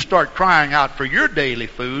down and you start crying out for your daily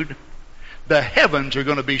food, the heavens are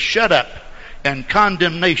going to be shut up and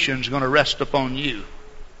condemnation is going to rest upon you.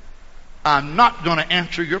 I'm not going to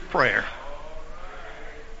answer your prayer.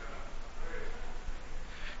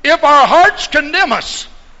 If our hearts condemn us,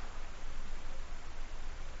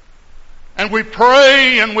 and we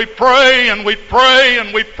pray, and we pray, and we pray,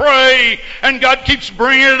 and we pray, and God keeps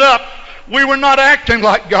bringing it up, we were not acting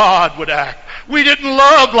like God would act. We didn't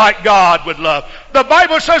love like God would love. The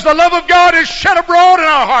Bible says the love of God is shed abroad in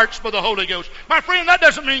our hearts by the Holy Ghost. My friend, that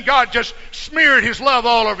doesn't mean God just smeared His love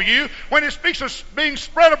all over you. When He speaks of being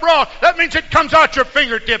spread abroad, that means it comes out your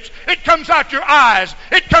fingertips. It comes out your eyes.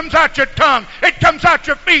 It comes out your tongue. It comes out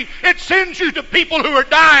your feet. It sends you to people who are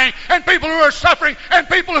dying and people who are suffering and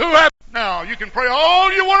people who have... Now, you can pray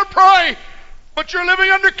all you want to pray, but you're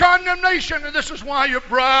living under condemnation, and this is why your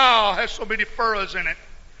brow has so many furrows in it.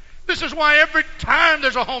 This is why every time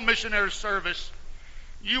there's a home missionary service,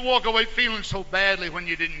 you walk away feeling so badly when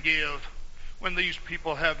you didn't give, when these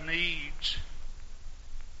people have needs.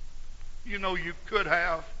 You know you could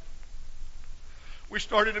have. We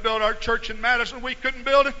started to build our church in Madison. We couldn't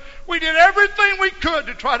build it. We did everything we could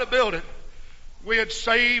to try to build it. We had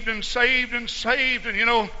saved and saved and saved, and you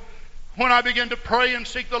know, when I began to pray and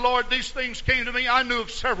seek the Lord, these things came to me. I knew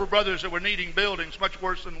of several brothers that were needing buildings much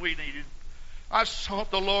worse than we needed. I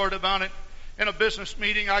sought the Lord about it. In a business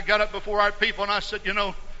meeting, I got up before our people and I said, you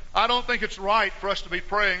know, I don't think it's right for us to be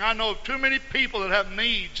praying. I know of too many people that have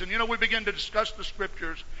needs. And, you know, we began to discuss the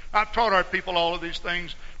Scriptures. I've taught our people all of these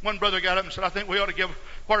things. One brother got up and said, I think we ought to give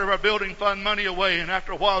part of our building fund money away. And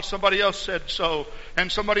after a while, somebody else said so.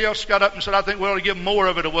 And somebody else got up and said, I think we ought to give more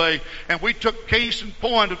of it away. And we took case in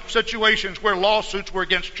point of situations where lawsuits were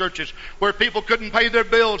against churches, where people couldn't pay their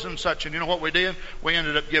bills and such. And you know what we did? We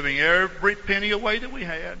ended up giving every penny away that we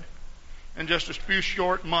had. In just a few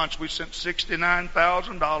short months, we sent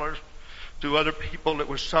 $69,000 to other people that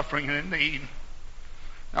were suffering and in need.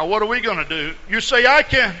 Now, what are we going to do? You say, I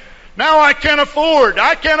can't afford.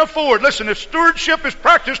 I can't afford. Listen, if stewardship is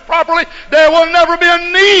practiced properly, there will never be a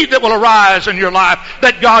need that will arise in your life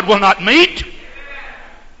that God will not meet.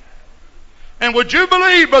 And would you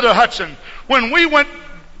believe, Brother Hudson, when we went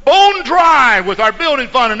bone dry with our building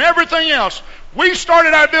fund and everything else, we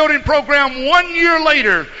started our building program 1 year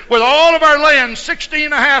later with all of our land,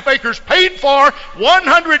 16.5 acres, paid for,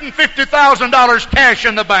 $150,000 cash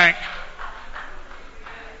in the bank.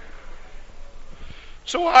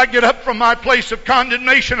 So I get up from my place of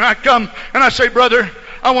condemnation and I come and I say, brother,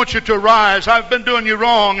 I want you to arise. I've been doing you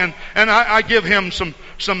wrong. And I give him some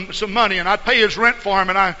money and I pay his rent for him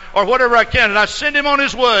or whatever I can, and I send him on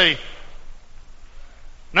his way.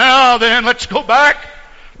 Now then, let's go back.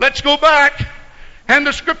 Let's go back. And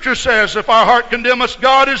the Scripture says, if our heart condemn us,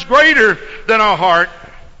 God is greater than our heart.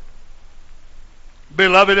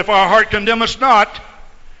 Beloved, if our heart condemn us not,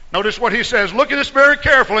 notice what he says. Look at this very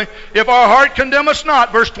carefully. If our heart condemn us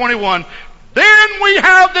not, verse 21, then we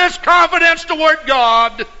have this confidence toward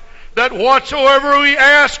God, that whatsoever we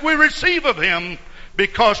ask we receive of Him,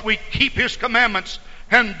 because we keep His commandments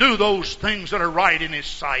and do those things that are right in His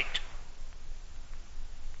sight.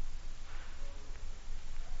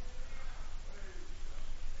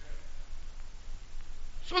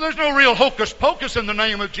 So there's no real hocus pocus in the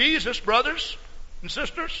name of Jesus, brothers and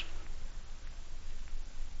sisters.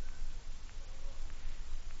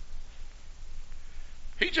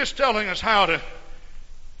 He's just telling us how to,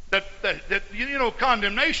 that you know,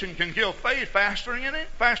 condemnation can kill faith faster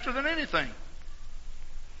than anything.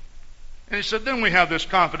 And he said, then we have this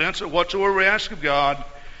confidence that whatsoever we ask of God,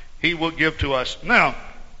 He will give to us. Now,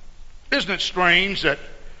 isn't it strange that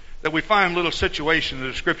that we find little situations in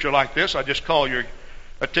the Scripture like this. I just call your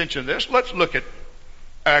attention to this. Let's look at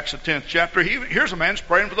Acts the 10th chapter. Here's a man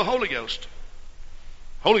praying for the Holy Ghost.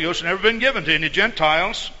 Holy Ghost had never been given to any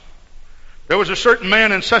Gentiles. There was a certain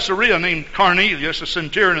man in Caesarea named Cornelius, a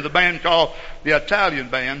centurion of the band called the Italian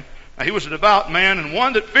band. Now, he was a devout man and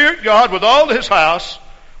one that feared God with all his house,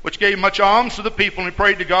 which gave much alms to the people, and he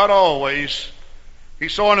prayed to God always. He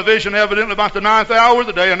saw in a vision, evidently about the 9th hour of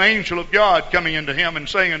the day, an angel of God coming into him and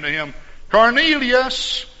saying unto him,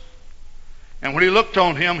 Cornelius. And when he looked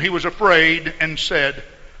on him, he was afraid and said,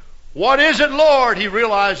 What is it, Lord? He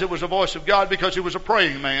realized it was the voice of God because he was a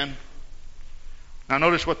praying man. Now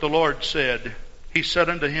notice what the Lord said. He said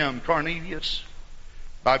unto him, Cornelius,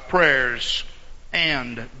 thy prayers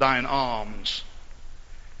and thine alms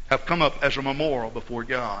have come up as a memorial before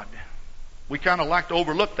God. We kind of like to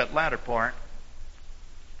overlook that latter part.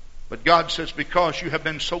 But God says, because you have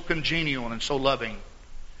been so congenial and so loving,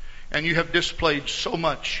 and you have displayed so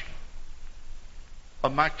much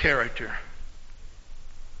of my character,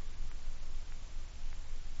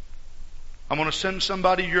 I'm going to send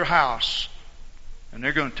somebody to your house, and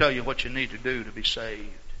they're going to tell you what you need to do to be saved.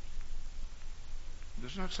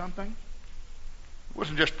 Isn't that something? It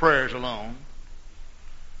wasn't just prayers alone.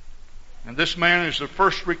 And this man is the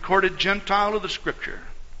first recorded Gentile of the Scripture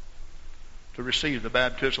to receive the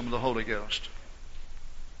baptism of the Holy Ghost.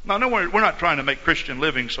 Now, no, we're not trying to make Christian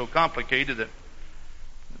living so complicated that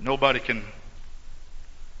nobody can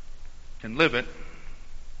live it.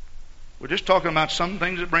 We're just talking about some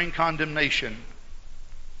things that bring condemnation.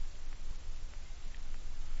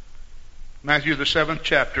 Matthew the 7th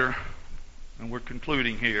chapter, and we're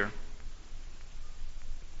concluding here.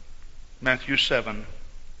 Matthew 7.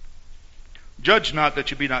 Judge not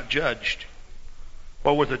that you be not judged.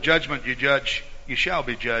 For with the judgment you judge, you shall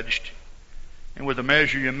be judged. And with the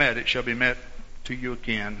measure you met, it shall be met to you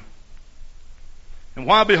again. And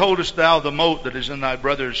why beholdest thou the mote that is in thy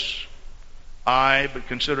brother's eye, but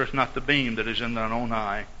considerest not the beam that is in thine own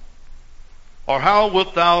eye? Or how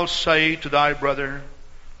wilt thou say to thy brother,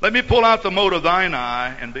 Let me pull out the mote of thine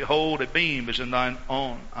eye, and behold, a beam is in thine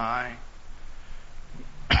own eye?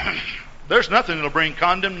 There's nothing that will bring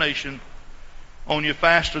condemnation on you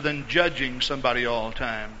faster than judging somebody all the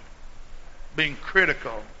time. Being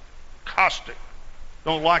critical, caustic.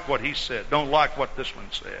 Don't like what he said. Don't like what this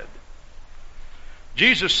one said.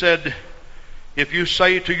 Jesus said, if you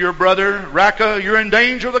say to your brother, Raca, you're in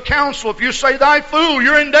danger of the council. If you say, thy fool,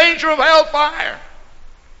 you're in danger of hellfire.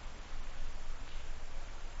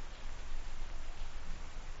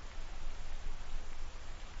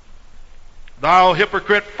 Thou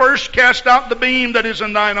hypocrite, first cast out the beam that is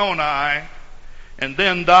in thine own eye, and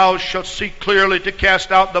then thou shalt see clearly to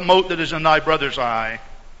cast out the mote that is in thy brother's eye.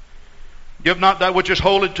 Give not that which is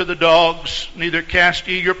holy to the dogs, neither cast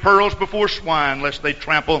ye your pearls before swine, lest they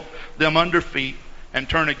trample them under feet, and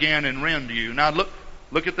turn again and rend you. Now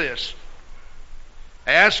look at this.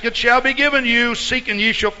 Ask, it shall be given you. Seek, and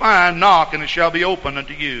ye shall find. Knock, and it shall be opened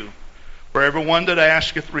unto you. For every one that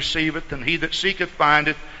asketh receiveth, and he that seeketh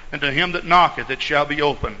findeth, and to him that knocketh it shall be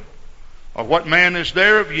opened. Or what man is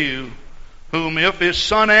there of you, whom if his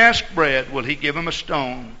son ask bread, will he give him a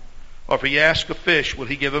stone? Or if he ask a fish, will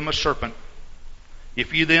he give him a serpent?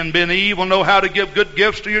 If ye then, being evil, know how to give good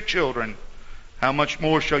gifts to your children, how much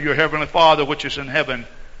more shall your heavenly Father which is in heaven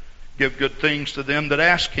give good things to them that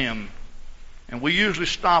ask him? And we usually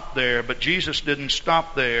stop there, but Jesus didn't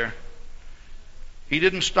stop there. He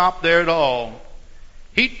didn't stop there at all.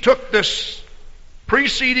 He took this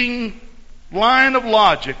preceding line of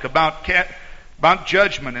logic about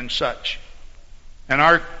judgment and such, and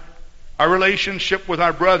our relationship with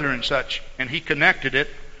our brother and such, and he connected it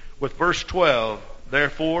with verse 12.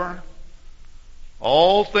 Therefore,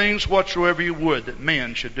 all things whatsoever you would that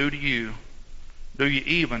men should do to you, do ye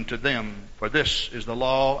even to them, for this is the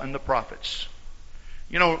law and the prophets.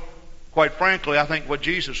 You know, quite frankly, I think what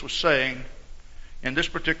Jesus was saying in this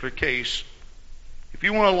particular case, if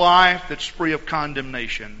you want a life that's free of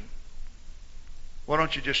condemnation, why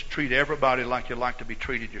don't you just treat everybody like you like to be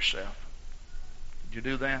treated yourself? Did you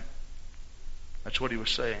do that? That's what he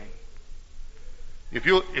was saying. If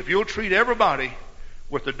you'll treat everybody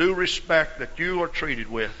with the due respect that you are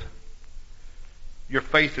treated with, your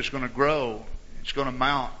faith is going to grow. It's going to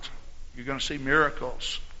mount. You're going to see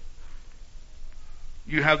miracles.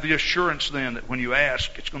 You have the assurance then that when you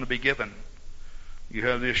ask, it's going to be given. You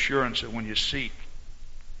have the assurance that when you seek,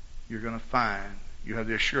 you're going to find. You have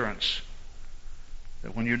the assurance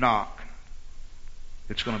that when you knock,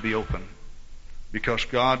 it's going to be open. Because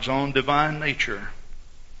God's own divine nature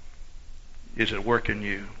is at work in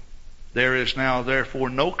you. There is now therefore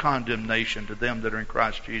no condemnation to them that are in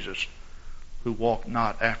Christ Jesus, who walk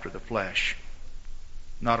not after the flesh,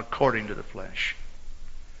 not according to the flesh,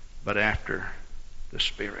 but after the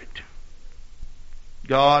Spirit.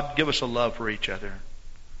 God, give us a love for each other.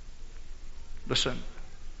 Listen,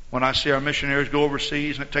 when I see our missionaries go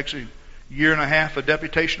overseas and it takes a year and a half of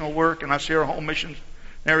deputational work and I see our home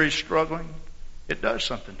missionaries struggling, it does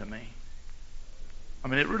something to me. I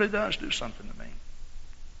mean, it really does do something to me.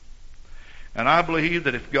 And I believe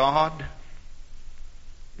that if God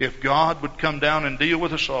would come down and deal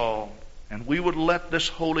with us all, and we would let this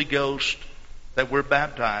Holy Ghost that we're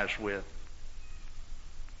baptized with,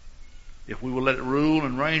 if we will let it rule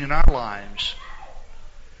and reign in our lives,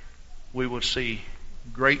 we will see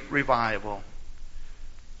great revival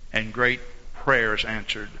and great prayers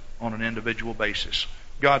answered on an individual basis.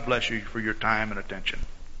 God bless you for your time and attention.